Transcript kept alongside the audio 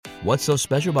What's so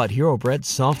special about Hero Bread's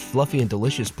soft, fluffy, and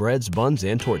delicious breads, buns,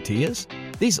 and tortillas?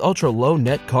 These ultra-low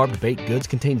net-carb baked goods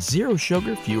contain zero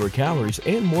sugar, fewer calories,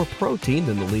 and more protein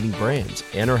than the leading brands,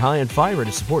 and are high in fiber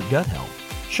to support gut health.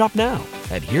 Shop now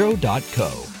at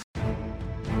Hero.co.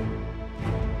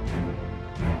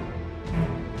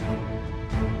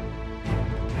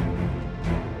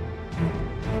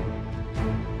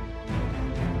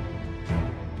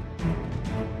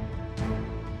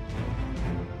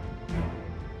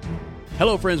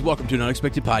 Hello, friends. Welcome to an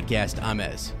Unexpected Podcast. I'm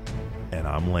Ez. And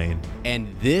I'm Lane. And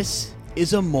this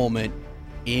is a moment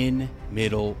in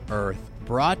Middle Earth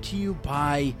brought to you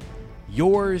by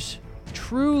yours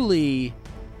truly,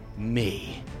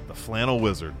 me. The Flannel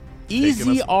Wizard. Easy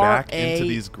taking us back R.A. into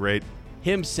these great...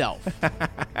 himself.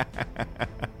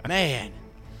 Man.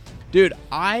 Dude,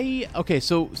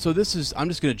 so this is, I'm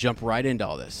just going to jump right into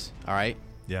all this, all right?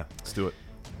 Yeah, let's do it.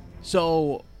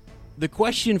 So... the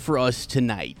question for us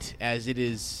tonight, as it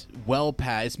is well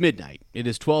past midnight, it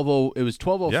was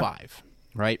 12:05,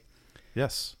 right?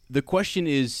 Yes. The question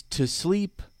is to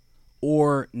sleep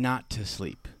or not to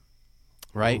sleep,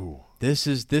 right? Ooh. This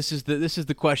is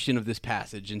the question of this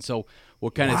passage, and so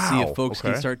we'll kind of see if folks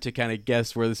can start to kind of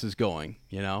guess where this is going.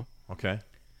 You know? Okay.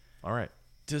 All right.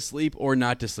 To sleep or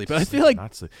not to sleep. I feel like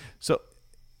not sleep. So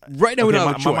right now we don't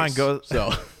have a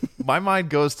choice. My mind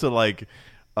goes to like.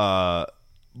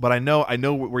 But I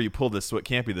know where you pulled this, so it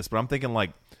can't be this. But I'm thinking like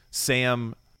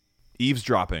Sam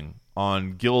eavesdropping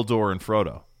on Gildor and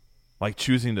Frodo, like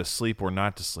choosing to sleep or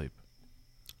not to sleep.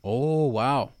 Oh,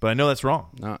 wow. But I know that's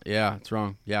wrong. Yeah, it's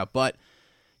wrong. Yeah, but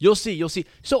you'll see.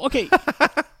 So, okay,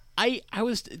 I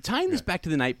was tying this back to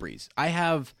the Night Breeze.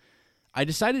 I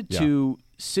decided to,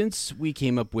 since we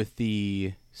came up with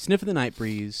the Sniff of the Night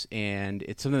Breeze, and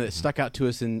it's something that stuck out to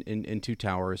us in Two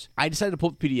Towers, I decided to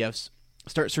pull up the PDFs,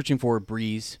 start searching for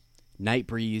breeze, night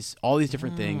breeze, all these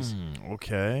different things.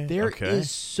 Okay. There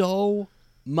is so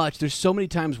much. There's so many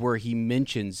times where he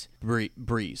mentions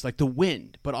breeze, like the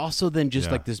wind, but also then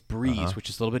just like this breeze, which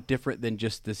is a little bit different than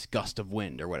just this gust of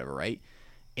wind or whatever, right?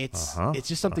 It's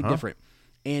just something different.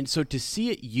 And so to see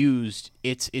it used,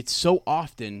 it's so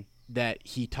often that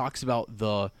he talks about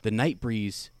the night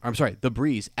breeze, the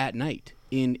breeze at night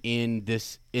in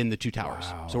the Two Towers.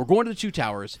 Wow. So we're going to the Two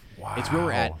Towers. Wow. It's where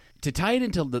we're at. To tie it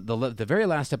into the very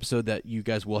last episode that you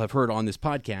guys will have heard on this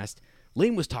podcast,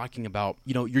 Lane was talking about,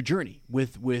 your journey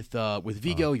with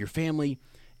Vigo, your family,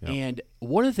 and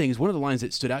one of the lines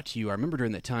that stood out to you, I remember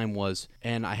during that time was,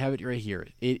 and I have it right here.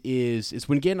 It's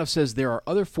when Gandalf says there are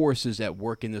other forces at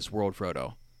work in this world,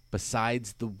 Frodo,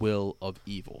 besides the will of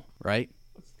evil. Right?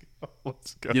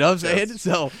 Let's go. You know what I'm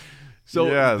saying? So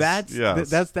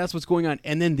yes, that's what's going on,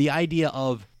 and then the idea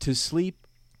of to sleep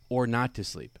or not to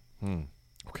sleep.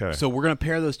 Okay. So we're going to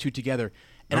pair those two together.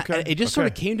 And it just sort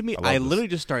of came to me. I literally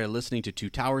just started listening to Two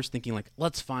Towers thinking like,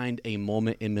 let's find a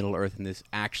moment in Middle Earth, and this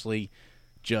actually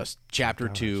just chapter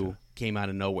 2 came out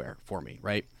of nowhere for me,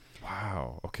 right?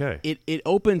 Wow. Okay. It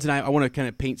opens, and I want to kind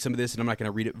of paint some of this, and I'm not going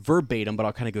to read it verbatim, but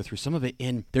I'll kind of go through some of it.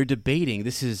 And they're debating.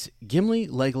 This is Gimli,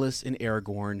 Legolas, and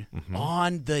Aragorn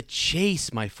on the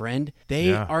chase, my friend.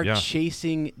 They are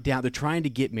chasing down. They're trying to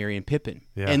get Merry and Pippin.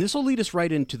 Yeah. And this will lead us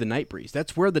right into the Night Breeze.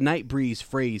 That's where the Night Breeze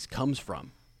phrase comes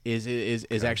from, is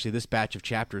actually this batch of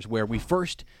chapters where we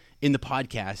first, in the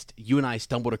podcast, you and I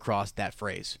stumbled across that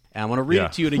phrase. And I'm going to read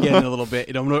it to you again in a little bit.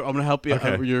 And I'm going to help you.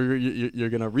 Okay. You're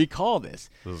going to recall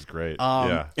this. This is great.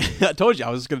 I told you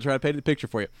I was just going to try to paint the picture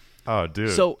for you. Oh,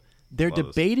 dude. So they're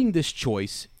debating this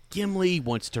choice. Gimli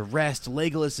wants to rest.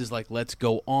 Legolas is like, let's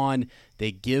go on.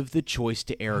 They give the choice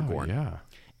to Aragorn. Oh, yeah.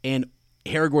 And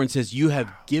Aragorn says, you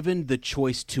have given the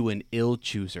choice to an ill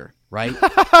chooser, right?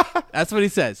 That's what he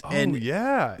says. Oh, and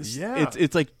yeah.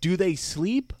 It's like, do they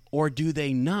sleep or do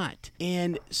they not?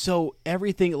 And so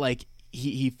everything, like,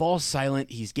 he falls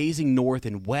silent. He's gazing north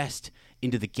and west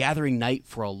into the gathering night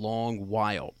for a long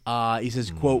while. He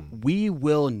says, quote, "We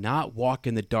will not walk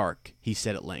in the dark," he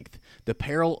said at length. "The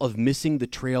peril of missing the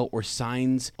trail or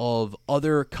signs of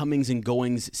other comings and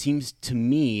goings seems to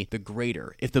me the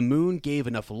greater. If the moon gave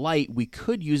enough light, we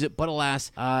could use it, but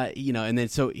alas, and then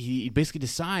so he basically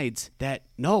decides that,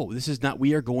 no, this is not,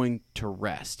 we are going to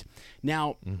rest.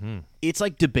 Now, it's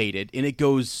like debated, and it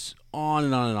goes on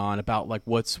and on and on about like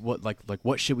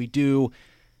what should we do?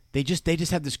 They just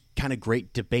have this kind of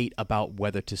great debate about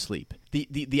whether to sleep.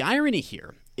 The irony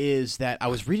here is that I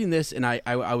was reading this and I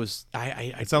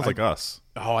It sounds like us.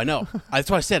 Oh, I know. That's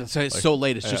what I said. It's so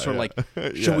late. It's just sort of like,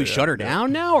 should we shut her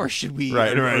down now, or should we,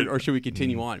 or should we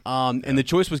continue on? And the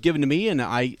choice was given to me, and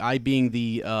I being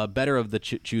the better of the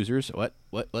choosers. What?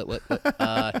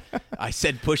 I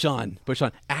said push on.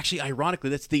 Actually, ironically,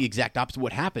 that's the exact opposite.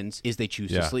 What happens is they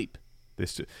choose to sleep.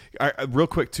 Real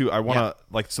quick too, I want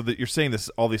to so that you're saying this,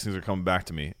 all these things are coming back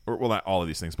to me, or well, not all of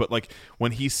these things, but like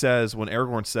when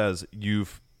Aragorn says,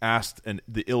 "You've asked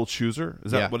the ill chooser,"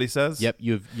 is that what he says? Yep.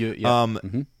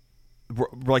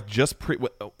 Like just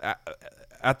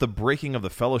at the breaking of the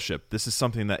fellowship, this is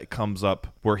something that comes up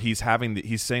where he's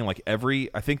saying like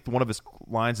I think one of his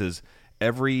lines is,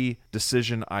 "Every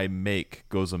decision I make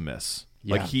goes amiss."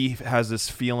 Yeah. Like he has this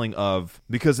feeling of,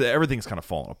 because everything's kind of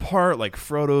falling apart, like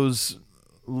Frodo's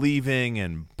leaving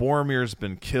and Boromir's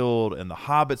been killed and the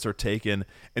hobbits are taken,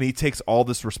 and he takes all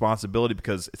this responsibility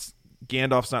because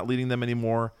Gandalf's not leading them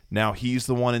anymore. Now he's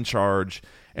the one in charge,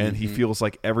 and he feels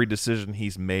like every decision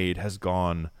he's made has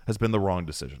been the wrong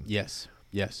decision. Yes.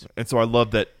 And so I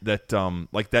love that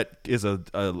like that is an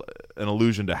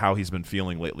allusion to how he's been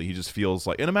feeling lately. He just feels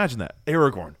like, and imagine that,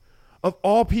 Aragorn, of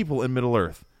all people in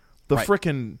Middle-earth, the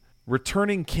frickin'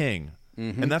 returning king.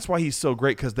 And that's why he's so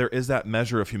great, because there is that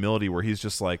measure of humility where he's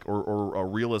just like, or a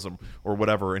realism or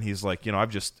whatever, and he's like,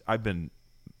 I've been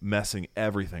messing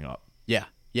everything up. Yeah,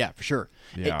 for sure.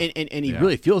 Yeah. And he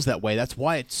really feels that way. That's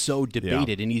why it's so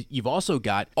debated. Yeah. And you've also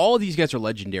got, all of these guys are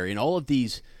legendary, and all of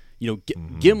these,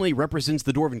 Gimli represents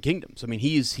the Dwarven kingdoms. I mean,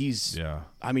 he's he's the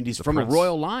from prince. A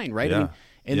royal line, right? Yeah. I mean,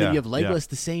 and then you have Legolas,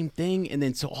 the same thing. And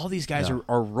then so all these guys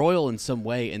are royal in some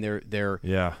way, and they're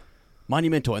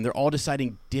monumental, and they're all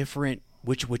deciding different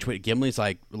which way. Gimli's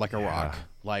like a rock,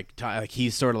 like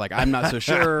he's sort of like, I'm not so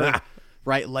sure.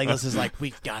 Right, Legolas is like,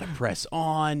 we gotta press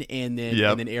on, and then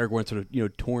Aragorn sort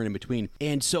of torn in between,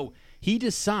 and so he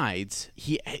decides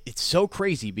it's so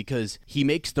crazy because he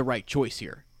makes the right choice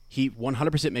here. He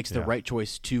 100% makes the right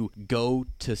choice to go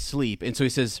to sleep, and so he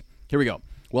says, "Here we go.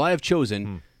 Well, I have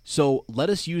chosen." So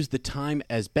let us use the time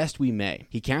as best we may.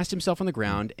 He cast himself on the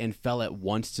ground and fell at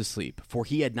once to sleep, for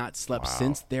he had not slept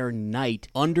since their night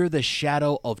under the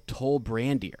shadow of Tol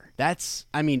Brandir.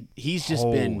 He's just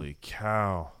been... Holy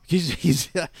cow. He's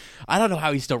I don't know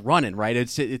how he's still running, right?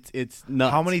 It's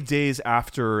nuts. How many days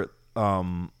after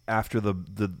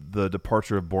the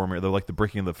departure of Boromir, the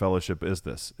breaking of the Fellowship, is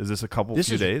this? Is this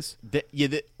few days?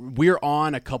 We're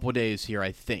on a couple days here,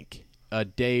 I think. A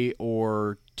day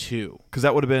or two. Because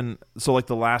that would have been, so like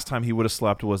the last time he would have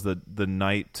slept was the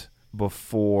night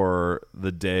before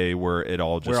the day where it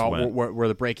all just went where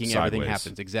the breaking, sideways. Everything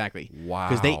happens. Exactly. Wow.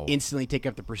 Because they instantly take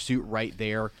up the pursuit right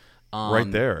there. Right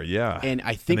there, yeah. And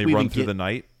I think we run through the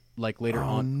night? Like later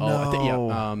on.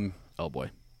 No. Oh boy.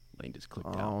 Lane just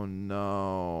clicked out.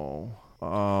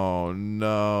 Oh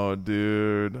no,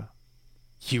 dude.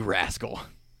 You rascal.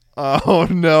 Oh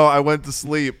no, I went to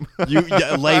sleep. Lane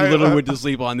literally went to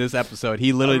sleep on this episode.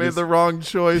 He literally made the wrong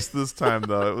choice this time,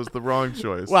 though. It was the wrong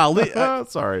choice. Wow,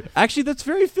 sorry. Actually, that's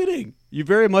very fitting. You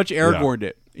very much Aragorned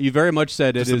it. You very much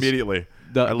said it is immediately.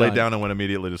 I laid down and went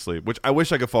immediately to sleep, which I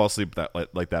wish I could fall asleep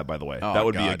like that. By the way, that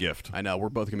would be a gift. I know, we're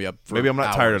both gonna be up. For Maybe I'm not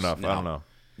hours tired enough. now. I don't know.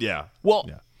 Yeah. Well.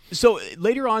 Yeah. So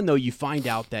later on, though, you find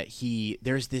out that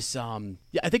there's this. I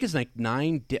think it's like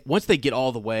 9. Once they get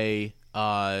all the way.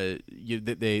 They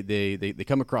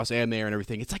come across Amir and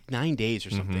everything. It's like 9 days or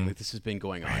something that this has been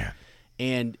going on. Man.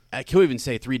 And I can even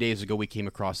say 3 days ago we came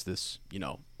across this,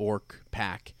 orc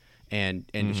pack and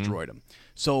destroyed them.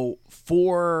 So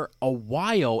for a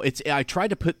while, I tried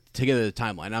to put together the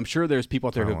timeline. I'm sure there's people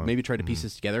out there who maybe tried to piece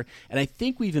this together. And I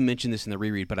think we even mentioned this in the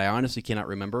reread, but I honestly cannot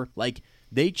remember. Like,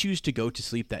 they choose to go to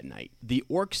sleep that night. The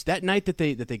orcs, that night that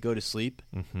they go to sleep,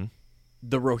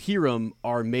 the Rohirrim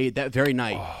are made that very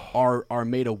night are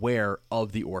made aware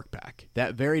of the orc pack.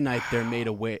 That very night they're made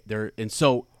aware. And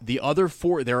so there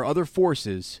are other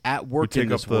forces at work in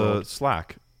this world. Take up the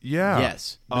slack. Yeah.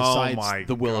 Yes. Besides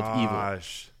the will of evil.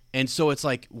 And so it's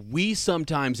like, we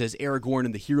sometimes, as Aragorn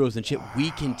and the heroes and shit,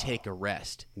 we can take a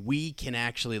rest. We can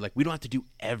actually, we don't have to do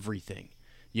everything.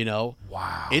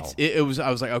 Wow. I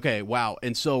was like, okay, wow.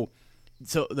 And so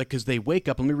because they wake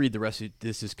up, let me read the rest of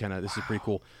this. This is pretty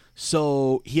cool.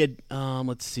 So he had,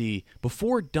 let's see,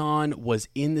 before dawn was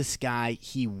in the sky,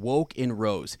 he woke and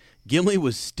rose. Gimli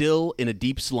was still in a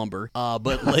deep slumber,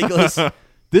 but Legolas,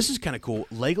 this is kind of cool.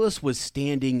 Legolas was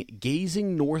standing,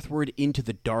 gazing northward into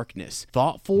the darkness,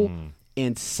 thoughtful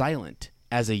and silent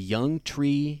as a young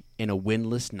tree in a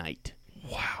windless night.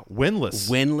 Wow, windless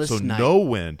so night. No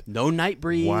wind, no night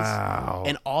breeze. Wow,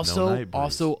 and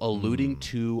also alluding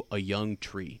to a young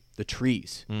tree, the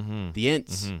trees, the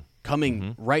Ents.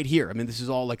 coming right here. I mean, this is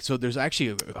all like, so there's actually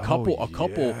a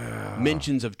couple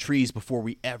mentions of trees before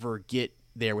we ever get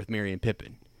there with Merry and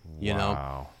Pippin, you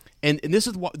know? And this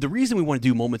is the reason we want to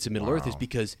do Moments in Middle-earth is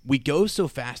because we go so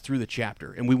fast through the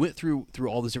chapter, and we went through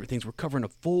all these different things. We're covering a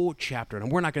full chapter,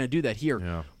 and we're not going to do that here.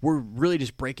 Yeah. We're really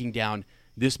just breaking down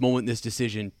this moment, this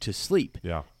decision to sleep.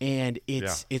 Yeah. And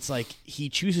it's like he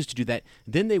chooses to do that.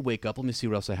 Then they wake up. Let me see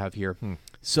what else I have here.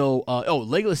 So,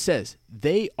 Legolas says,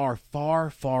 they are far,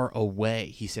 far away,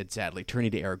 he said sadly, turning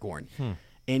to Aragorn. And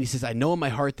he says, I know in my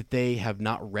heart that they have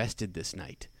not rested this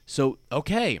night. So,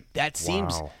 okay, that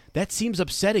seems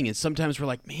upsetting. And sometimes we're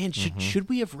like, man, should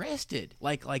we have rested?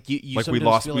 Like you like we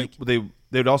lost. They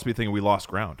would also be thinking we lost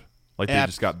ground. Like they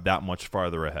just got that much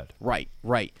farther ahead. Right.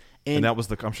 And that was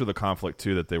I'm sure the conflict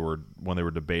too that they were when they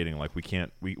were debating. Like we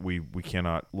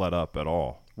cannot let up at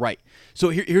all. Right. So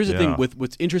here's the thing with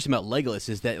what's interesting about Legolas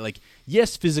is that, like,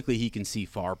 yes, physically he can see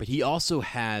far, but he also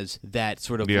has that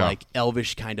sort of like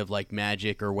elvish kind of like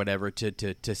magic or whatever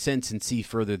to sense and see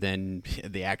further than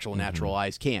the actual natural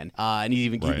eyes can. And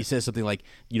he says something like,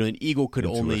 an eagle could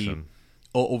only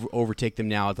overtake them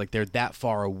now. It's like they're that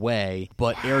far away.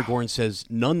 But Aragorn says,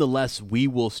 nonetheless, we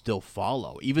will still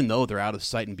follow. Even though they're out of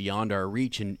sight and beyond our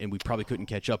reach and we probably couldn't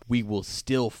catch up, we will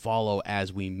still follow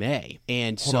as we may.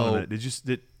 And Hold on a minute.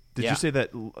 Did you say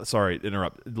that? Sorry to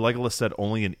interrupt. Legolas said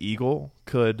only an eagle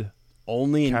could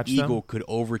could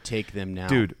overtake them now.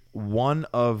 Dude,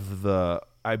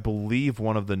 I believe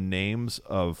one of the names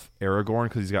of Aragorn,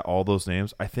 because he's got all those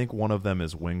names, I think one of them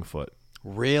is Wingfoot.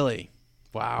 Really?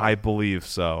 Wow. I believe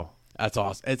so. That's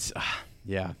awesome. It's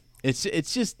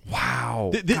It's just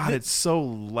wow. God, it's so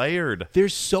layered.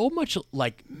 There's so much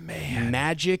like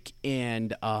magic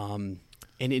and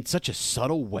in such a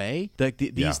subtle way. Like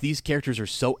these characters are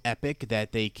so epic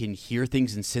that they can hear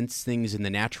things and sense things in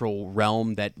the natural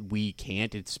realm that we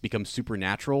can't. It's become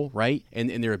supernatural, right?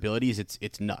 And their abilities,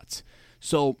 it's nuts.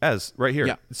 So right here.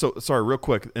 Yeah. So sorry, real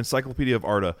quick. Encyclopedia of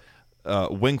Arda.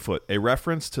 Wingfoot, a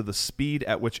reference to the speed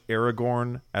at which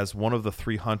Aragorn, as one of the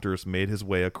three hunters, made his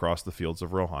way across the fields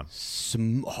of Rohan.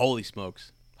 Holy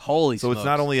smokes! So it's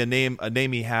not only a name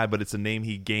he had, but it's a name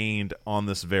he gained on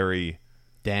this very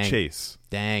chase.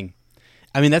 Dang.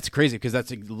 I mean, that's crazy because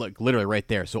that's literally right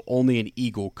there. So only an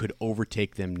eagle could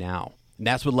overtake them now. And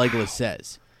that's what Legolas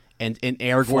says. And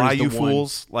Aragorn Fly, is the you one,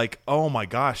 fools! Like, oh my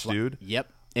gosh, dude.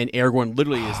 Yep. And Aragorn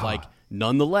literally is like,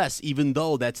 nonetheless, even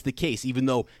though that's the case, even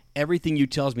though everything you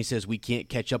tells me says we can't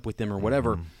catch up with them or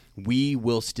whatever, we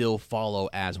will still follow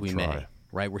as we may.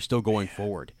 Right? We're still going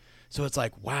forward. So it's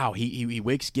like, wow, he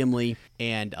wakes Gimli,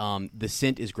 and the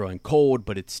scent is growing cold,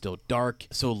 but it's still dark.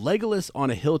 So Legolas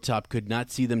on a hilltop could not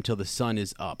see them till the sun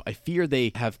is up. I fear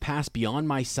they have passed beyond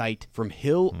my sight from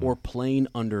hill or plain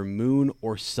under moon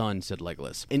or sun, said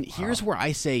Legolas. And here's where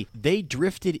I say they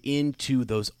drifted into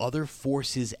those other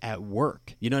forces at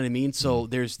work. You know what I mean? So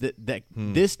there's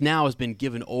this now has been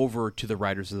given over to the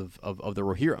writers of the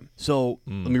Rohirrim. So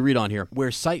let me read on here.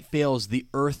 Where sight fails, the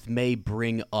earth may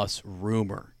bring us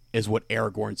rumor, is what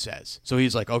Aragorn says. So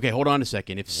he's like, okay, hold on a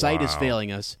second. If sight is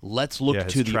failing us, let's look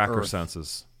to the tracker earth.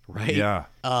 senses. Right? Yeah.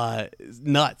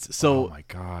 Nuts. So oh my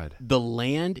God. The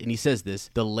land, and he says this,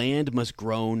 the land must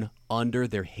groan under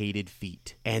their hated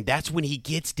feet. And that's when he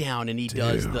gets down and he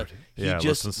just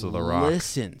listens to the rock.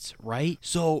 Listens, right?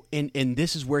 So, and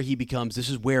this is where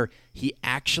he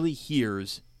actually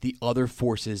hears the other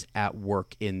forces at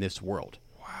work in this world.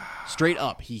 Straight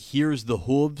up, he hears the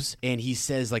hooves, and he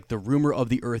says, like, the rumor of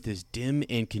the earth is dim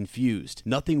and confused.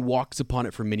 Nothing walks upon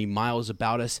it for many miles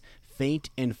about us. Faint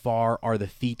and far are the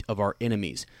feet of our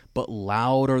enemies, but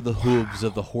loud are the hooves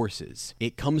of the horses.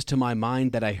 It comes to my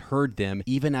mind that I heard them,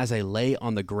 even as I lay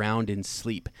on the ground in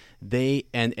sleep. They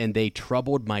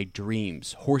troubled my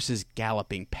dreams, horses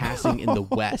galloping, passing in the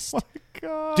west.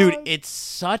 God. Dude, it's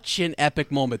such an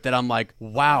epic moment that I'm like,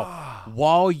 wow,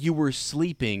 while you were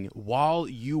sleeping, while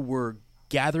you were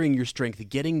gathering your strength,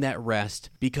 getting that rest,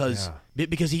 because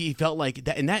he felt like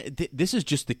that, and this is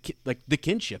just the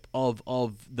kinship of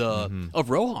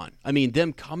Rohan. I mean,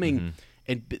 them coming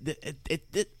and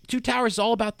Two Towers is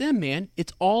all about them, man.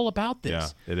 It's all about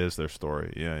this. Yeah, it is their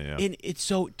story. Yeah. And it's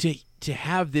so to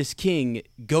have this king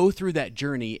go through that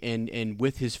journey and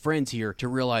with his friends here to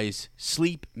realize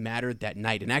sleep mattered that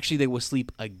night. And actually they will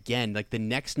sleep again. Like the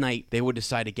next night they would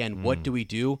decide again, what do we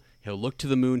do? He'll look to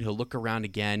the moon, he'll look around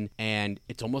again, and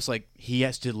it's almost like he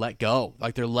has to let go.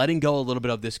 Like they're letting go a little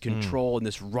bit of this control and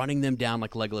this running them down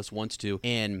like Legolas wants to.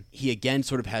 And he again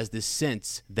sort of has this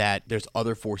sense that there's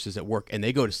other forces at work, and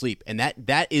they go to sleep. And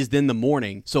that is then the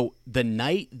morning. So the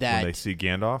night that... When they see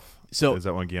Gandalf? So is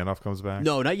that when Gandalf comes back?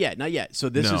 No, not yet, not yet. So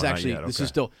this No, is not actually yet, this okay. is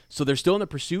still so they're still in the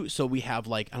pursuit. So we have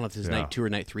like I don't know if this is night 2 or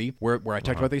night 3 where I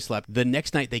talked about they slept. The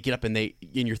next night they get up and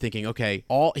you're thinking, okay,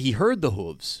 he heard the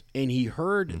hooves and he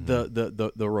heard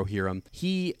the Rohirrim.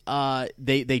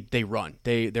 They run.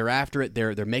 They're after it.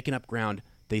 They're making up ground.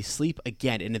 They sleep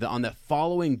again, and on the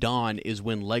following dawn is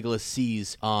when Legolas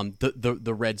sees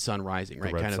the red sun rising,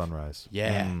 right? The red sunrise.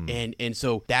 Yeah, and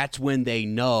so that's when they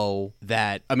know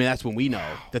that. I mean, that's when we know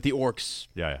that the orcs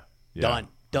done.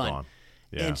 Gone.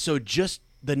 Yeah. And so just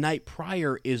the night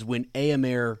prior is when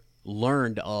Éomer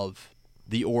learned of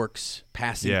the orcs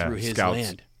passing through his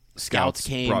land. Scouts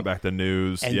came, brought back the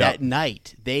news, and that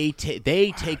night they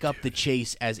take up the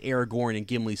chase as Aragorn and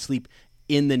Gimli sleep.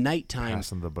 In the nighttime,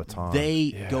 passing the baton.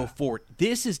 They go forward.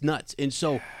 This is nuts. And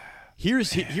so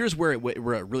here's where it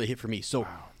really hit for me. So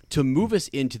to move us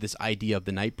into this idea of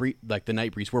the night breeze,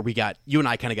 where you and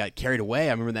I kind of got carried away.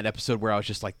 I remember that episode where I was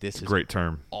just like, "This is great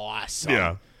term, awesome.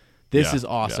 Yeah, this is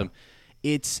awesome."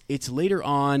 Yeah. It's later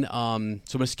on. So I'm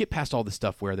gonna skip past all the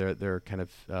stuff where they're kind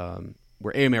of.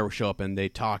 Where Éomer will show up and they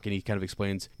talk and he kind of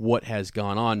explains what has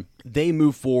gone on. They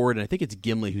move forward, and I think it's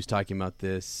Gimli who's talking about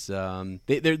this.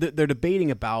 They're debating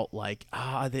about like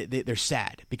they're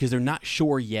sad because they're not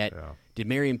sure yet. Yeah. Did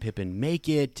Merry and Pippin make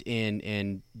it?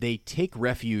 And they take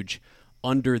refuge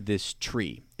under this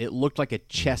tree. It looked like a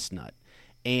chestnut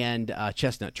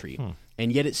chestnut tree,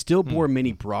 and yet it still bore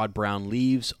many broad brown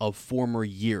leaves of former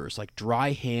years, like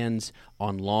dry hands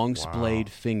on long splayed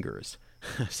fingers.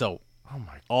 So. Oh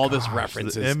my! All this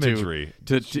references the imagery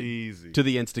to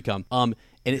the Instacom. And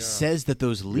it says that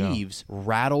those leaves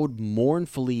rattled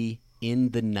mournfully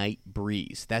in the night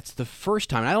breeze. That's the first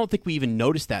time. And I don't think we even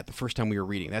noticed that the first time we were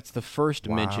reading. That's the first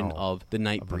mention of the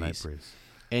night breeze.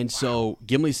 And so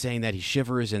Gimli's saying that he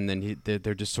shivers, and then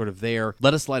they're just sort of there.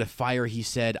 Let us light a fire, he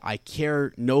said. I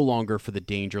care no longer for the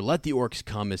danger. Let the orcs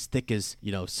come as thick as,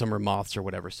 summer moths or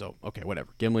whatever. So, okay, whatever.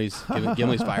 Gimli's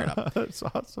fired up. That's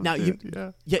awesome, now,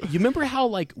 dude. You remember how,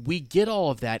 like, we get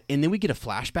all of that, and then we get a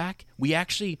flashback? We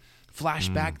actually flash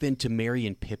back then to Merry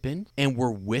and Pippin, and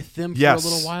we're with them for a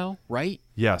little while, right?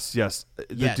 Yes. Dude,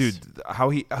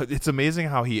 it's amazing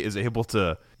how he is able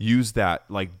to use that,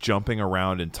 like, jumping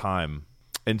around in time.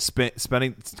 And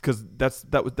spending, because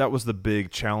that was the big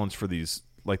challenge for these,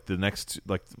 like the next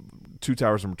like Two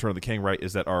Towers and Return of the King, right?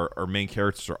 Is that our main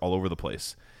characters are all over the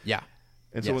place. Yeah.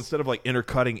 And so instead of like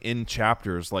intercutting in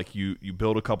chapters, like you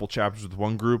build a couple chapters with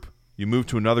one group, you move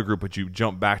to another group, but you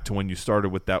jump back to when you started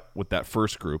with that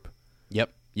first group.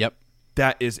 Yep.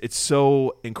 It's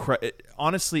so incredible.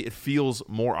 Honestly, it feels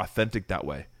more authentic that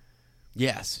way.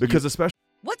 Yes, because especially.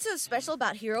 What's so special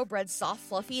about Hero Bread's soft,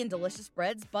 fluffy, and delicious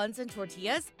breads, buns, and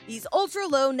tortillas? These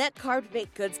ultra-low net-carb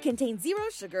baked goods contain 0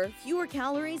 sugar, fewer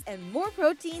calories, and more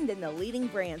protein than the leading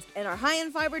brands, and are high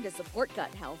in fiber to support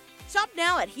gut health. Shop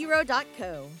now at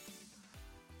Hero.co.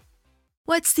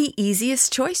 What's the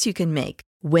easiest choice you can make?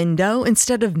 Window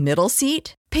instead of middle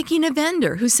seat? Picking a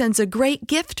vendor who sends a great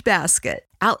gift basket?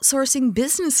 Outsourcing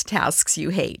business tasks you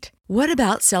hate? What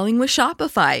about selling with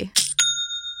Shopify?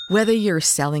 Whether you're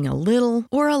selling a little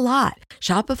or a lot,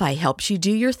 Shopify helps you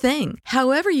do your thing,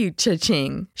 however you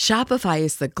cha-ching. Shopify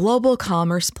is the global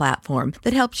commerce platform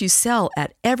that helps you sell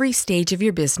at every stage of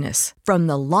your business. From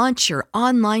the launch your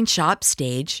online shop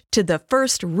stage to the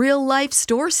first real-life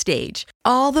store stage,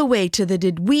 all the way to the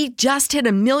did we just hit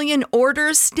 1 million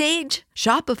orders stage.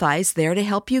 Shopify's there to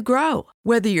help you grow.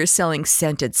 Whether you're selling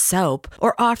scented soap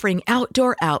or offering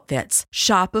outdoor outfits,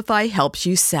 Shopify helps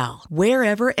you sell.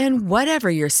 Wherever and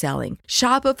whatever you're selling,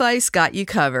 Shopify's got you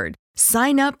covered.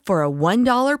 Sign up for a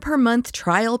 $1 per month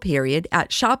trial period at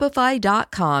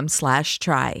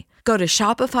shopify.com/try. Go to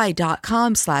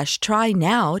shopify.com/try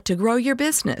now to grow your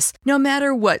business, no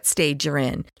matter what stage you're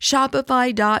in.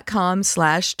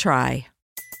 Shopify.com/try.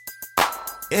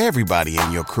 Everybody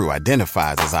in your crew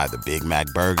identifies as either Big Mac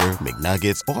Burger,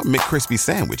 McNuggets, or McCrispy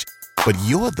Sandwich. But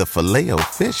you're the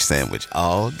Filet-O-Fish Sandwich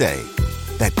all day.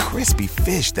 That crispy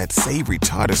fish, that savory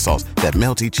tartar sauce, that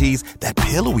melty cheese, that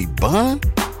pillowy bun.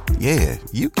 Yeah,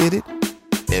 you get it.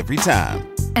 Every time.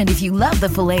 And if you love the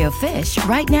Filet-O-Fish,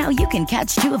 right now you can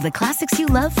catch 2 of the classics you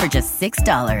love for just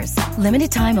 $6.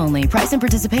 Limited time only. Price and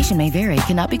participation may vary.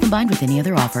 Cannot be combined with any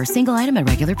other offer. Single item at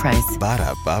regular price.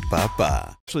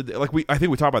 Ba-da-ba-ba-ba. Actually, like I think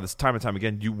we talk about this time and time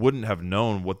again. You wouldn't have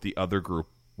known what the other group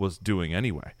was doing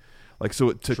anyway. Like,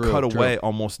 so to cut away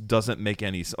almost doesn't make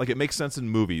any sense. Like, it makes sense in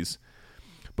movies,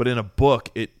 but in a book,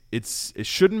 it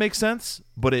shouldn't make sense.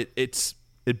 But it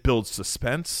builds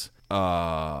suspense.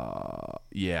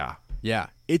 Yeah. Yeah.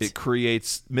 It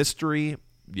creates mystery.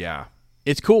 Yeah.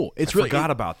 It's cool. It's I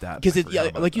forgot about that. Because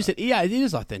like you said, it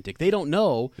is authentic. They don't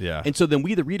know. Yeah. And so then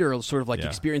we, the reader, are sort of like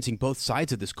experiencing both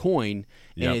sides of this coin,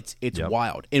 and it's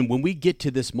wild. And when we get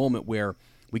to this moment where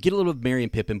we get a little of Merry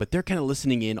and Pippin, but they're kind of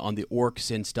listening in on the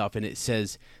orcs and stuff, and it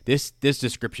says this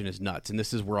description is nuts, and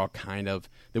this is where I'll then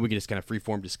we can just kind of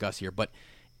freeform discuss here, but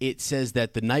it says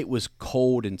that the night was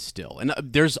cold and still. And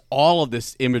there's all of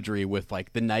this imagery with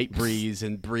like the night breeze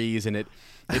and it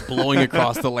blowing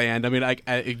across the land. I mean, I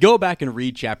go back and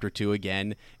read chapter 2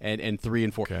 again and 3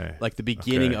 and 4, like the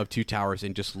beginning of Two Towers,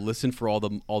 and just listen for all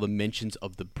the mentions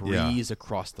of the breeze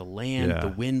across the land, the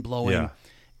wind blowing,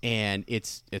 and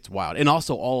it's wild. And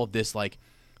also all of this, like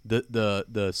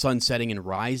the sun setting and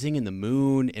rising and the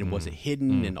moon and was it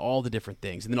hidden and all the different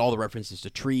things, and then all the references to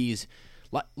trees.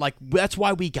 Like that's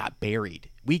why we got buried.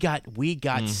 We got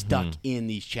stuck in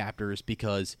these chapters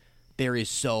because there is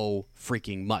so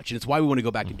freaking much, and it's why we want to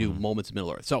go back and do moments of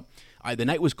Middle Earth. So, the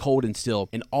night was cold and still,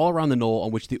 and all around the knoll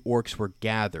on which the orcs were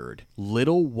gathered,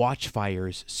 little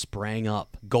watchfires sprang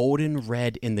up, golden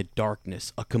red in the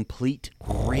darkness, a complete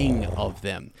ring of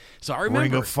them. So I remember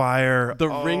Ring of Fire. The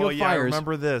Ring of Fires. I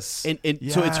remember this. And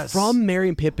so it's from Merry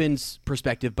and Pippin's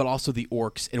perspective, but also the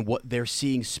orcs and what they're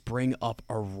seeing spring up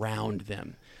around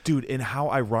them. Dude, and how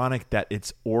ironic that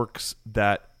it's orcs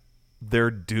that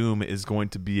their doom is going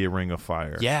to be a ring of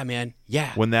fire. Yeah, man.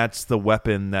 Yeah. When that's the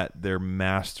weapon that their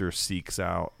master seeks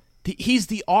out. He's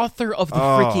the author of the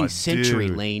freaking century,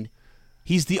 dude. Lane.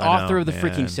 He's the author of the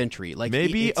freaking century. Like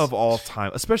maybe of all time,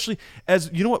 especially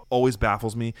as you know what always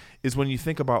baffles me is when you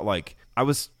think about like I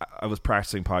was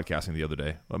practicing podcasting the other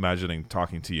day, imagining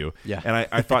talking to you. Yeah. And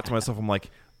I thought to myself, I'm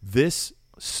like, this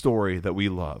story that we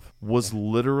love was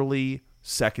literally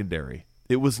secondary.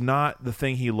 It was not the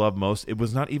thing he loved most. It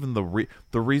was not even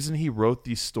the reason he wrote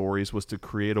these stories was to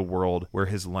create a world where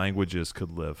his languages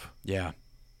could live. Yeah.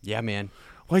 Yeah, man.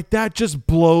 Like that just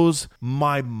blows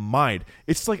my mind.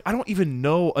 It's like I don't even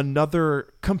know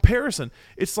another comparison.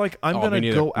 It's like I'm going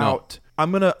to go out.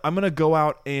 I'm going to go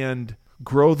out and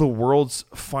grow the world's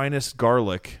finest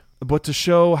garlic. But to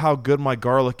show how good my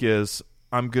garlic is,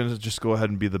 I'm going to just go ahead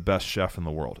and be the best chef in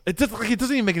the world. It doesn't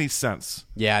even make any sense.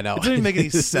 Yeah, I know. It doesn't even make any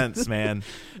sense, man.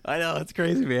 I know. It's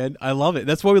crazy, man. I love it.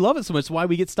 That's why we love it so much. It's why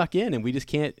we get stuck in, and we just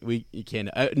can't.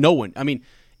 No one. I mean,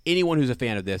 anyone who's a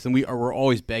fan of this, and we're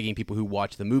always begging people who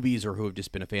watch the movies or who have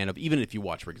just been a fan of, even if you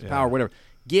watch Rings of Power, whatever,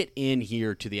 get in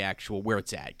here to the actual where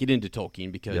it's at. Get into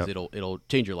Tolkien because it'll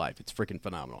change your life. It's freaking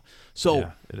phenomenal.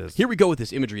 So it is. Here we go with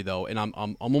this imagery though, and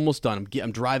I'm almost done.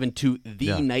 I'm driving to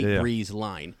the Night Breeze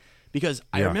line. Because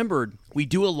I remembered we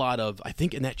do a lot of, I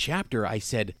think in that chapter I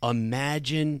said,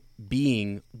 imagine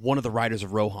being one of the riders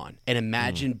of Rohan and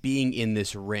imagine being in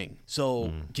this ring.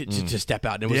 So to step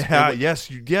out. And it was,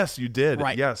 yes, you did.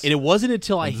 Right. Yes. And it wasn't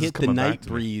until I hit the Night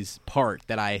Breeze part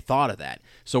that I thought of that.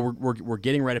 So we're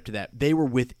getting right up to that. They were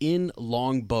within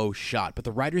longbow shot, but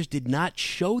the riders did not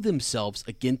show themselves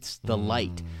against the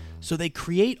light. So they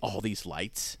create all these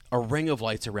lights, a ring of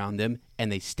lights around them, and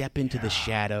they step into the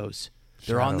shadows.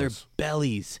 They're on their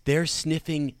bellies. They're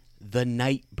sniffing the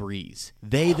night breeze.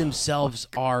 They themselves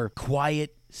are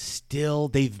quiet, still.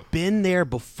 They've been there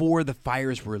before the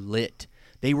fires were lit.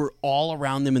 They were all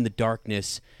around them in the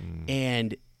darkness,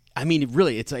 and I mean,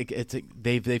 really, it's like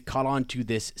they've caught on to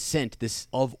this scent, this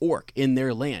of orc in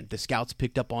their land. The scouts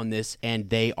picked up on this, and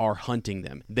they are hunting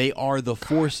them. They are the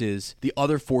forces, the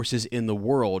other forces in the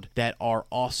world that are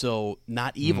also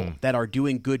not evil, that are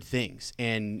doing good things.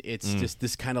 And it's just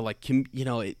this kind of like,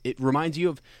 it reminds you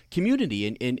of community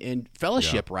and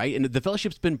fellowship, right? And the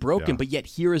fellowship's been broken, but yet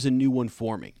here is a new one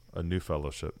forming. A new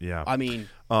fellowship, yeah. I mean,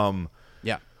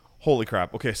 yeah. Holy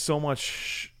crap. Okay, so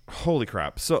much... Holy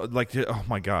crap! So, like, oh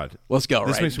my god, let's go.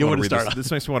 This makes me want to read this.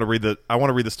 This makes me want to read I want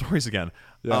to read the stories again.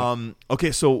 Yeah.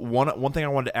 Okay, so one thing I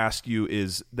wanted to ask you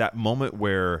is that moment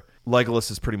where Legolas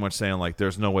is pretty much saying like,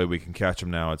 "There's no way we can catch him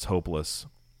now. It's hopeless,"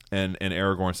 and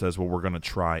Aragorn says, "Well, we're going to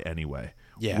try anyway."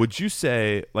 Yeah. Would you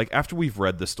say, like, after we've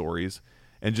read the stories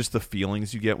and just the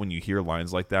feelings you get when you hear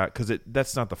lines like that, because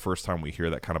that's not the first time we hear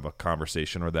that kind of a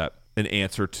conversation or that an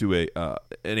answer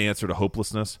to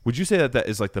hopelessness? Would you say that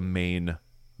is like the main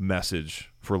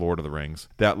message for Lord of the Rings,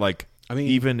 that like, I mean,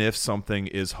 even if something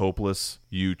is hopeless,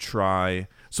 you try?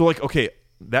 So like, okay,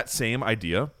 that same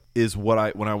idea is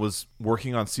what when I was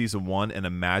working on season 1 and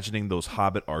imagining those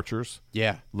Hobbit archers,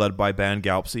 led by Ban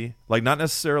Galpsy, like not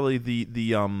necessarily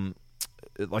the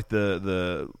like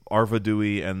the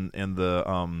Arvedui and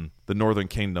the Northern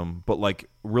Kingdom, but like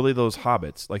really those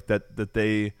hobbits, like that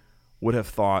they would have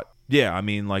thought, I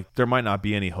mean, like there might not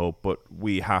be any hope, but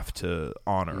we have to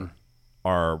honor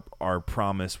our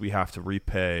promise. We have to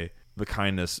repay. the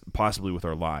kindness, possibly with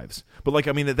our lives. But like,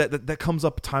 I mean, that comes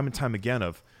up time and time again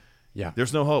of,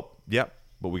 there's no hope. Yep.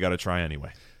 But we got to try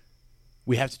anyway.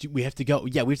 We have to go.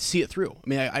 Yeah, we have to see it through. I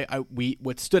mean, we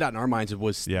what stood out in our minds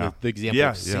was the example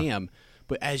of Sam.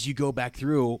 But as you go back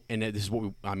through, and this is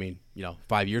what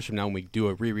 5 years from now when we do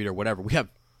a reread or whatever, we have.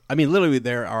 I mean, literally,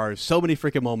 there are so many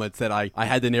freaking moments that I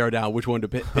had to narrow down which one to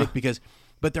pick because.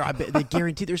 But they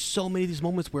guarantee there's so many of these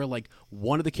moments where like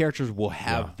one of the characters will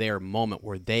have their moment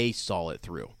where they saw it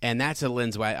through, and that's a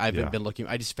lens why I've been looking.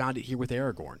 I just found it here with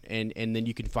Aragorn, and then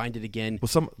you can find it again,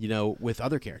 with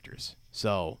other characters.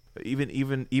 So even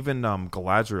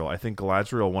Galadriel, I think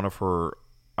Galadriel, one of her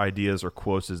ideas or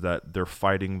quotes is that they're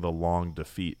fighting the long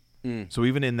defeat. So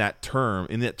even in that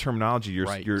terminology,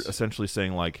 you're essentially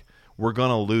saying like we're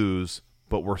gonna lose,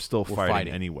 but we're still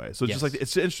fighting anyway. So just like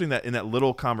it's interesting that in that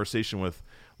little conversation with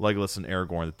Legolas and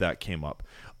Aragorn that came up.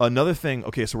 Another thing,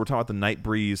 okay, so we're talking about the night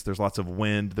breeze. There's lots of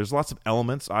wind. There's lots of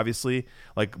elements, obviously.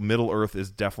 Like Middle Earth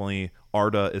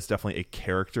Arda is definitely a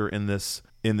character in this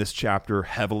chapter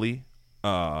heavily.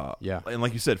 And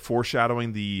like you said,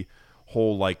 foreshadowing the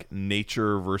whole like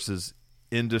nature versus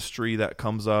industry that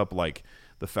comes up, like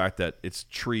the fact that it's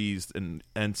trees and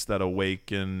Ents that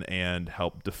awaken and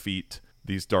help defeat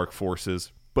these dark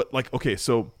forces. But like, okay,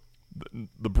 so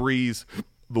the breeze,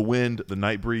 the wind, the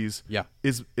night breeze,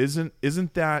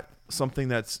 isn't that something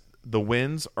that's the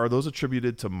winds? Are those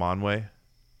attributed to Manwë?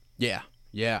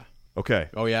 Yeah. Okay.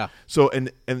 Oh yeah. So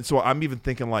and so I'm even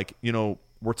thinking like,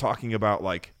 we're talking about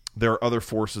like there are other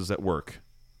forces at work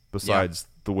besides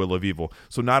the will of evil.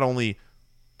 So not only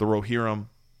the Rohirrim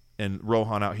and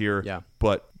Rohan out here,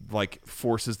 but like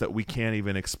forces that we can't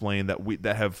even explain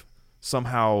that have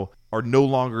somehow are no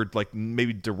longer like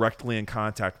maybe directly in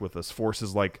contact with us.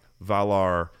 Forces like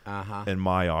Valar and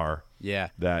Maiar. Yeah.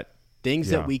 That things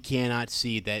that we cannot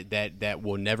see that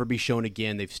will never be shown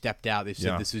again. They've stepped out. They've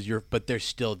said this is but they're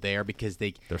still there because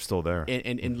they're still there.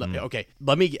 And okay,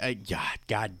 let me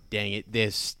God dang it.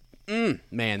 This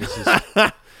this is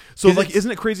so like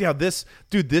isn't it crazy how this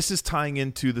is tying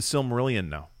into the Silmarillion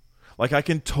now? Like I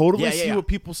can totally see what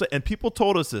people say, and people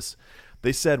told us this.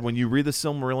 They said when you read the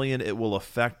Silmarillion, it will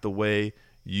affect the way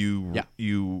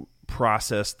you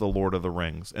process the Lord of the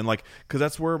Rings, and like because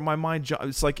that's where my mind.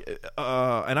 It's like,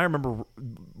 and I remember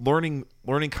learning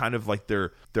kind of like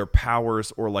their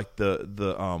powers or like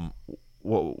the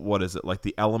what is it like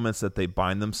the elements that they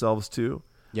bind themselves to.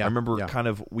 I remember kind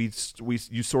of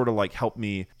you sort of like helped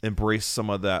me embrace some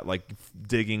of that like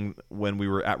digging when we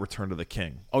were at Return to the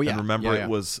King. And remember it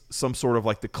was some sort of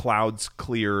like the clouds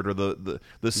cleared or the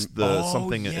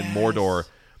something in Mordor.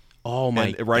 Oh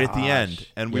my! And right at the end,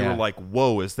 and we were like,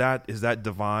 "Whoa, is that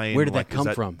divine? Where did that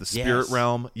come from? The spirit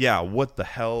realm? Yeah. What the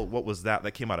hell? What was that?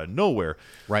 That came out of nowhere.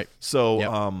 Right.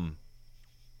 So,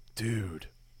 dude."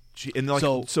 And like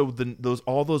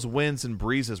all those winds and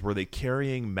breezes, were they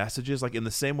carrying messages like in the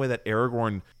same way that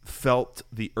Aragorn felt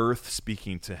the earth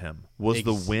speaking to him? Was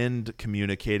the wind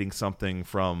communicating something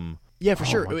from? Yeah, for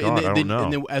sure. My God, I don't know.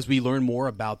 And then as we learn more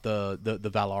about the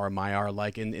Valar and Maiar,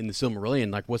 like in the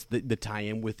Silmarillion, like what's the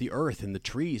tie-in with the earth and the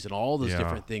trees and all those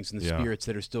different things and the spirits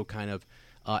that are still kind of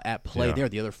at play there,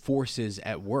 the other forces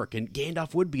at work. And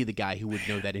Gandalf would be the guy who would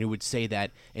know that and who would say that,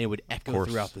 and it would echo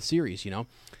throughout the series,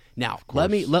 Now,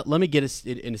 let me get us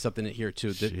into something here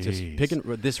too. Just picking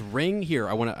this ring here.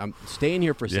 I'm staying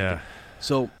here for a second.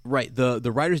 So,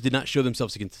 the riders did not show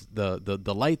themselves against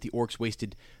the light. The orcs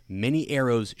wasted many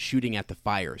arrows shooting at the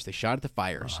fires. They shot at the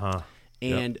fires,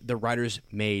 and the riders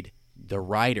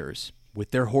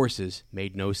with their horses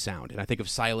made no sound. And I think of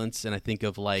silence, and I think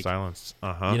of like silence.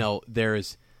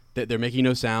 They're making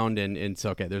no sound, and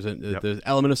so there's an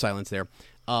element of silence there.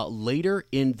 Later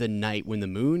in the night, when the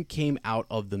moon came out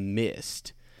of the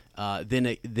mist,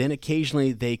 then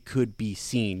occasionally they could be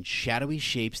seen, shadowy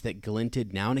shapes that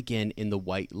glinted now and again in the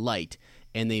white light,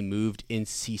 and they moved in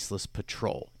ceaseless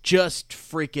patrol. Just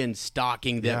freaking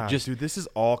stalking them. Dude, this is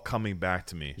all coming back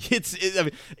to me.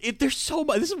 There's so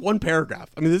much. This is one paragraph.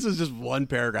 This is just one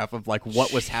paragraph of like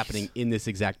what was happening in this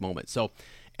exact moment. So.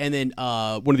 And then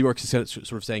one of the orcs is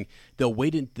sort of saying, they'll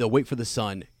wait for the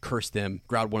sun, curse them,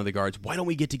 growled one of the guards. Why don't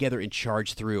we get together and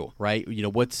charge through, right?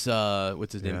 What's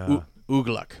his name?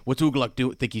 Ugluk. What's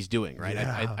Ugluk think he's doing, right?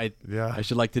 I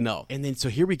should like to know. And then, so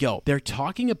here we go. They're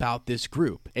talking about this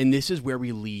group, and this is where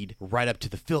we lead right up to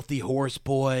the Filthy Horse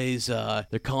Boys.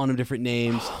 They're calling them different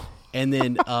names. And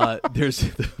then there's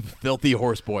the Filthy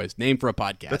Horse Boys, name for a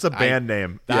podcast. That's a band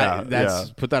name.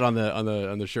 Put that on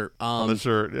the shirt. On the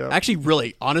shirt, yeah. Actually,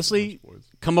 really, honestly,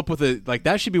 come up with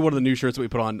that should be one of the new shirts that we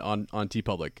put on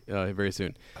TeePublic very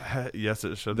soon. Yes,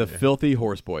 it should. The Filthy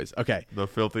Horse Boys. Okay. The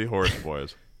Filthy Horse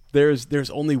Boys. There's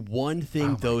only one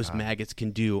thing those maggots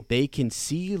can do. They can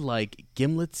see like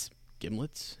gimlets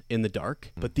in the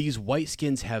dark, but these white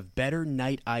skins have better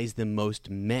night eyes than most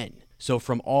men. So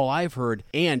from all I've heard,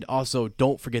 and also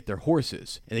don't forget their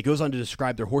horses. And it goes on to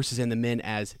describe their horses and the men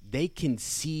as they can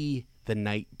see the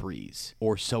night breeze,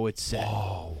 or so it's said.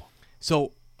 Whoa.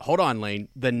 So hold on, Lane.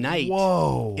 The night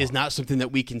is not something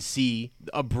that we can see.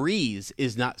 A breeze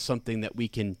is not something that we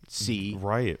can see.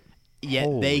 Right. Yet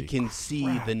Holy they can see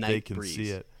the night they can breeze. see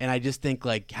it. And I just think,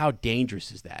 like, how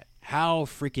dangerous is that? How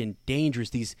freaking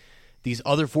dangerous these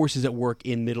other forces at work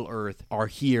in Middle Earth are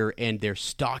here, and they're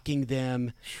stalking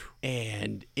them.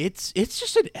 And it's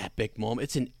just an epic moment.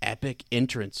 It's an epic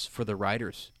entrance for the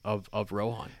riders of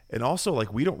Rohan. And also,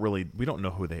 like, we don't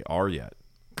know who they are yet.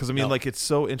 Because, I mean, like, it's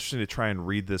so interesting to try and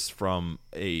read this from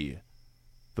the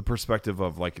perspective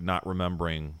of, like, not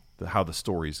remembering how the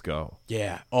stories go.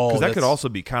 Yeah. Because that could also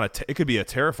be kind of, it could be a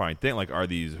terrifying thing. Like,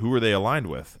 who are they aligned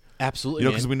with? Absolutely. You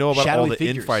know, because we know about shadowy all the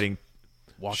figures. infighting.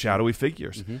 Walking. Shadowy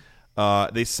figures.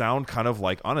 They sound kind of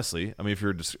like, honestly, I mean,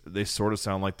 they sort of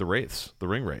sound like the Wraiths, the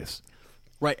Ring Wraiths.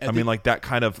 Right. I mean, like that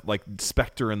kind of like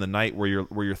specter in the night where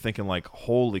you're thinking like,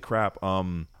 holy crap,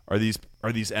 are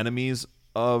these enemies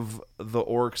of the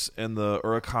orcs and the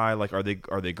Uruk-hai? Like, are they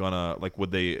gonna, like,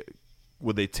 would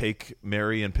they take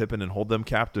Merry and Pippin and hold them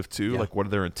captive too? Yeah. Like, what are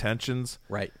their intentions?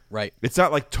 Right. It's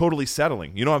not like totally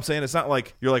settling. You know what I'm saying? It's not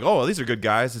like you're like, oh, these are good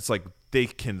guys. It's like they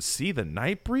can see the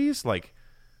night breeze. Like,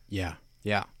 Yeah.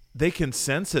 they can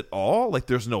sense it all. Like,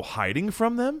 there's no hiding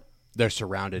from them. They're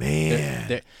surrounded.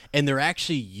 Man. They're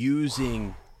actually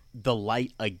using the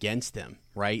light against them,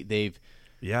 right? They've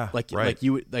right. like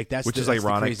you like that's which is that's the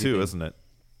ironic crazy too, thing. isn't it?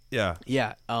 Yeah.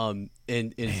 Yeah. And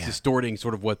it's distorting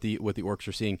sort of what the orcs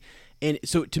are seeing. And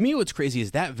so to me, what's crazy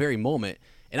is that very moment.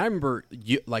 And I remember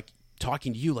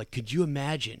talking to you, like, could you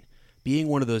imagine being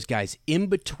one of those guys in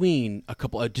between a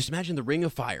couple? Just imagine the Ring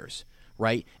of Fires.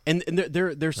 Right, and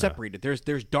they're separated.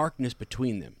 There's darkness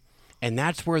between them, and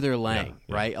that's where they're laying.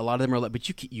 Right, a lot of them are. But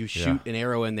you shoot an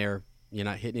arrow in there, you're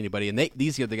not hitting anybody. And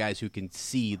these are the guys who can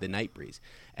see the night breeze,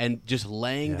 and just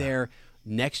laying there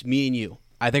next me and you.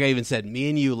 I think I even said me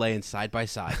and you laying side by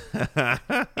side,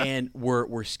 and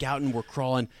we're scouting, we're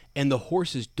crawling, and the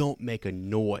horses don't make a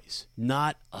noise,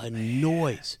 not a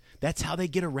noise. That's how they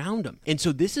get around him. And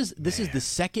so this is the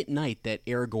second night that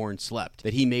Aragorn slept,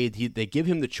 that they give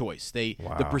him the choice. The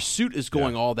pursuit is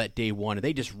going all that day one, and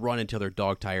they just run until they're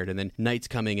dog tired, and then night's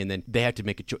coming, and then they have to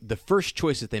make a choice. The first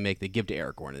choice that they make, they give to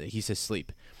Aragorn, and he says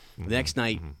sleep. The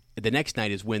next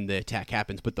night is when the attack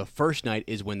happens, but the first night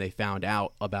is when they found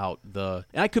out about and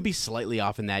I could be slightly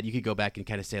off in that. You could go back and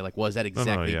kind of say, like, was that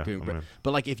exactly?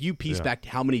 But like, if you piece back to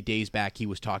how many days back he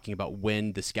was talking about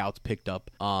when the scouts picked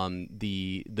up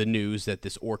the news that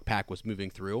this orc pack was moving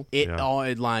through,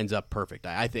 it lines up perfect.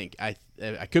 I think I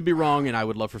could be wrong, and I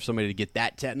would love for somebody to get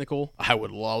that technical. I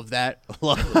would love that.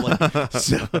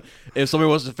 So if somebody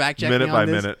wants to fact check minute me by on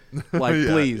this, minute,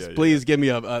 like please give me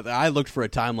I looked for a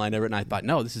timeline of it, and I thought,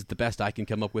 no, this is the best I can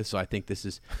come up with. So I think this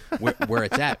is where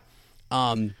it's at.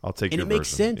 I'll take your and it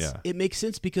makes version. sense. It makes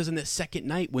sense because in the second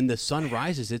night, when the sun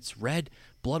rises, it's red.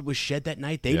 Blood was shed that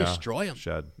night. They destroy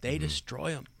him. They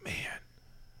destroy him, man.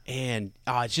 And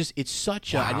it's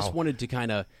such. I just wanted to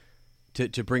kind of.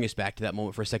 To bring us back to that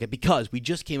moment for a second, because we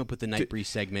just came up with the Night Breeze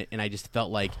segment, and I just felt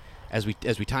like as we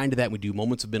tie into that, and we do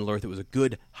Moments of Middle Earth, it was a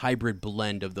good hybrid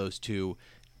blend of those two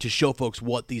to show folks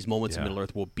what these moments of Middle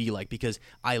Earth will be like, because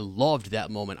I loved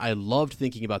that moment. I loved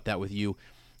thinking about that with you,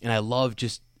 and I love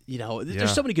just,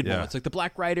 there's so many good moments, like the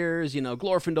Black Riders,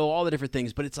 Glorfindel, all the different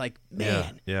things, but it's like,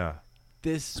 man,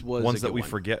 this was ones a that good we one.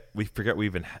 forget we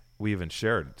even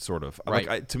shared, sort of. Right.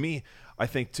 Like, to me, I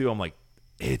think too, I'm like,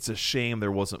 it's a shame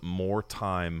there wasn't more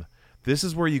time. This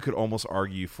is where you could almost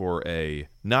argue for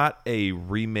not a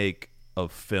remake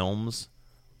of films,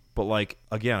 but like,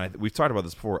 again, we've talked about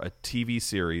this before, a TV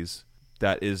series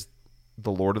that is The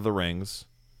Lord of the Rings,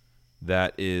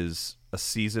 that is a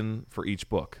season for each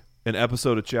book, an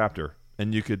episode, a chapter,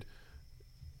 and you could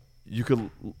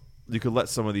let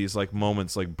some of these like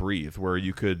moments like breathe, where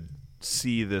you could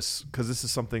see this, because this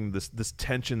is something, this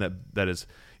tension that is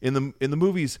in the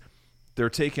movies. They're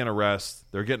taking a rest,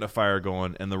 they're getting a fire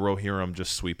going, and the Rohirrim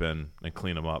just sweep in and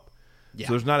clean them up. Yeah.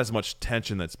 So there's not as much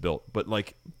tension that's built. But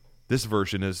like, this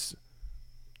version is,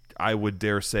 I would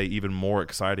dare say, even more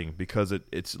exciting, because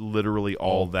it's literally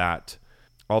all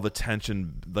the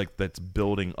tension like that's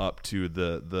building up to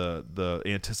the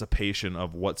anticipation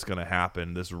of what's going to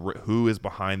happen. Who is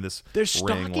behind this They're ring?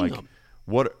 stalking them.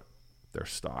 What? They're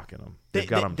stalking them. They've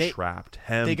got them trapped.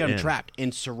 They got them trapped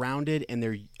and surrounded, and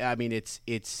they're. I mean, it's.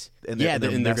 And they're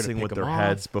they're messing with their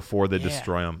heads before they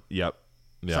destroy them. Yep.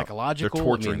 psychological. They're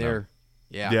torturing them.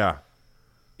 Yeah.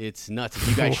 It's nuts.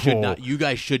 You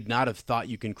guys should not have thought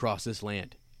you can cross this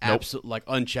land. Absolutely, like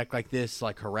unchecked like this,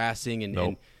 like harassing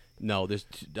and no,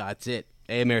 that's it.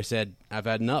 Éomer said, "I've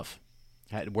had enough."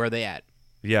 Where are they at?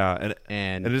 Yeah,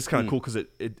 and it is kind of cool because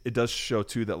it does show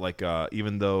too that like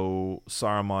even though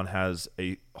Saruman has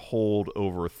a hold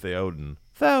over Theoden,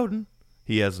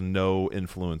 he has no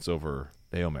influence over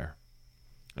Éomer,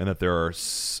 and that there are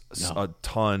a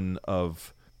ton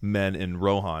of men and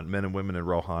women in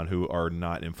Rohan who are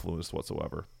not influenced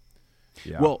whatsoever.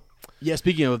 Yeah. Well, yeah.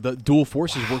 Speaking of the dual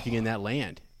forces working in that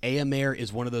land, Éomer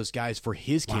is one of those guys for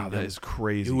his kingdom. That is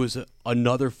crazy. It was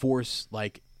another force,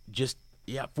 like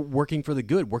working for the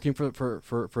good, working for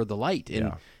the light.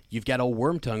 And you've got old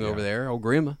Wormtongue over there, old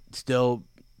Grimm, still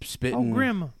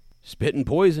spitting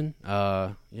poison.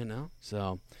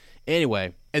 So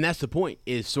anyway, and that's the point.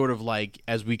 Is sort of like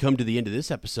as we come to the end of this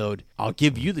episode, I'll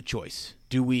give you the choice.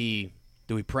 Do we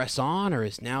press on, or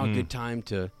is now a good time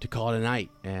to call it a night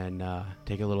and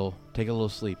take a little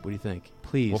sleep? What do you think?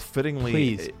 Please. Well,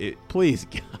 fittingly, please,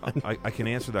 God. I can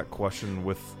answer that question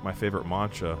with my favorite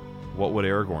mantra. What would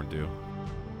Aragorn do?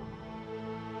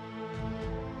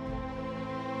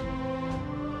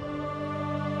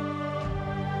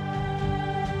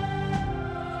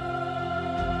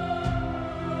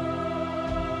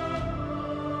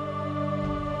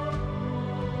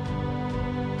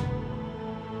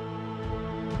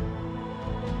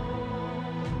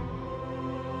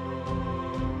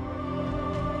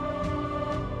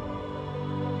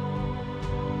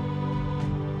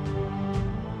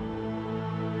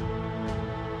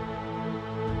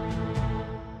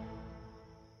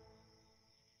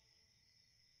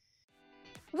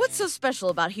 What's so special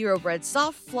about Hero Bread's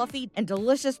soft, fluffy, and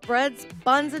delicious breads,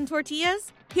 buns, and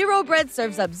tortillas? Hero Bread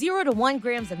serves up 0 to 1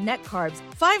 grams of net carbs,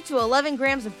 5 to 11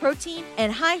 grams of protein,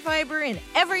 and high fiber in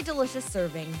every delicious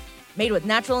serving. Made with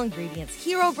natural ingredients,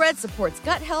 Hero Bread supports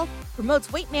gut health,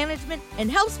 promotes weight management, and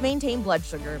helps maintain blood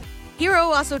sugar. Hero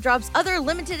also drops other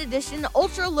limited edition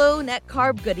ultra-low net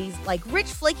carb goodies like rich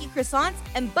flaky croissants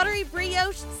and buttery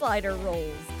brioche slider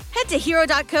rolls. Head to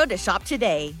hero.co to shop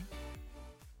today.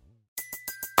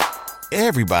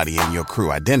 Everybody in your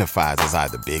crew identifies as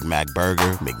either Big Mac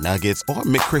Burger, McNuggets, or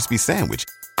McCrispy Sandwich.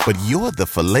 But you're the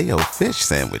Filet-O-Fish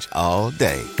Sandwich all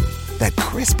day. That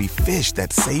crispy fish,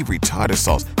 that savory tartar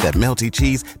sauce, that melty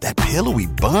cheese, that pillowy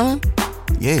bun.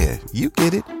 Yeah, you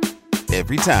get it.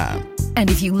 Every time. And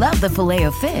if you love the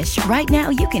Filet-O-Fish, right now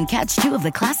you can catch 2 of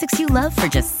the classics you love for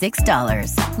just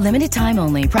 $6. Limited time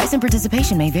only. Price and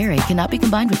participation may vary. Cannot be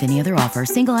combined with any other offer.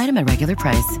 Single item at regular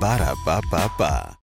price. Ba-da-ba-ba-ba.